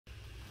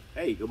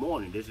Hey, good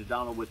morning. This is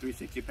Donald with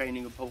 360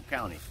 Painting of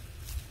Polk-County.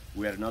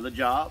 We're at another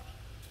job.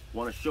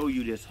 Want to show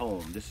you this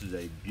home. This is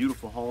a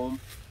beautiful home,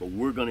 but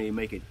we're going to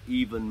make it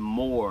even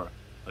more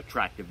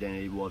attractive than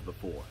it was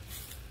before.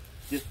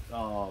 This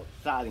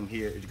siding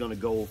here is going to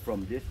go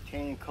from this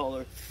tan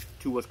color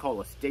to what's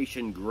called a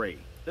station gray.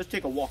 Let's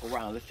take a walk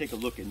around. Let's take a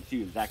look and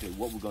see exactly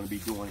what we're going to be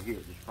doing here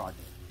at this project.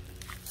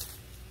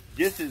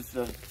 This is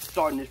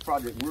starting this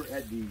project. We're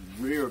at the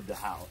rear of the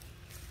house.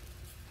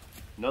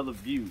 Another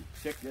view.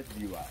 Check this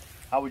view out.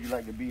 How would you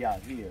like to be out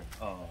here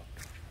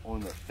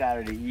on a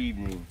Saturday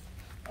evening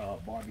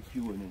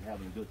barbecuing and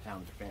having a good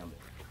time with the family?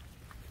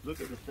 Look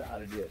at the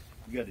side of this.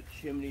 We got a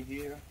chimney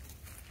here.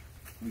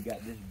 We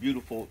got this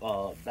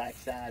beautiful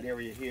backside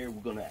area here.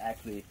 We're going to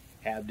actually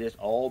have this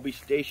all be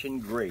station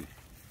gray.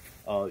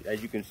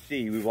 As you can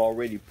see, we've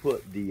already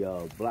put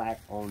the black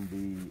on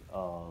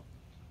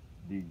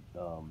the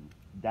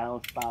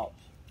downspouts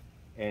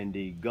and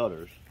the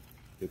gutters.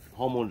 The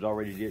homeowners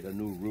already did a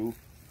new roof.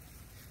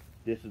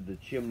 This is the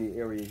chimney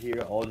area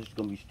here. All this is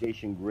going to be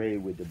station gray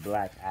with the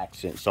black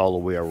accents all the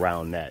way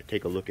around that.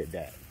 Take a look at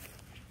that.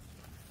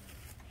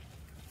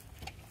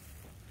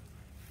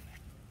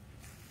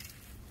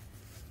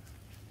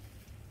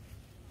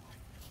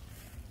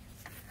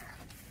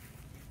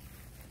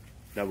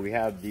 Now we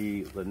have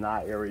the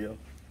lanai area.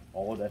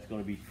 All that's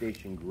going to be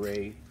station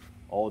gray.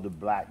 All the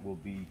black will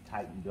be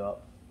tightened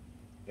up.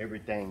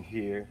 Everything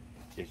here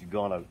is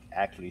going to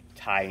actually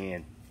tie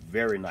in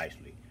very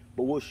nicely.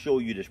 But we'll show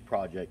you this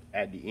project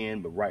at the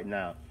end. But right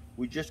now,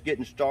 we're just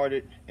getting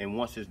started. And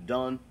once it's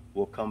done,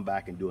 we'll come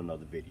back and do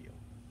another video.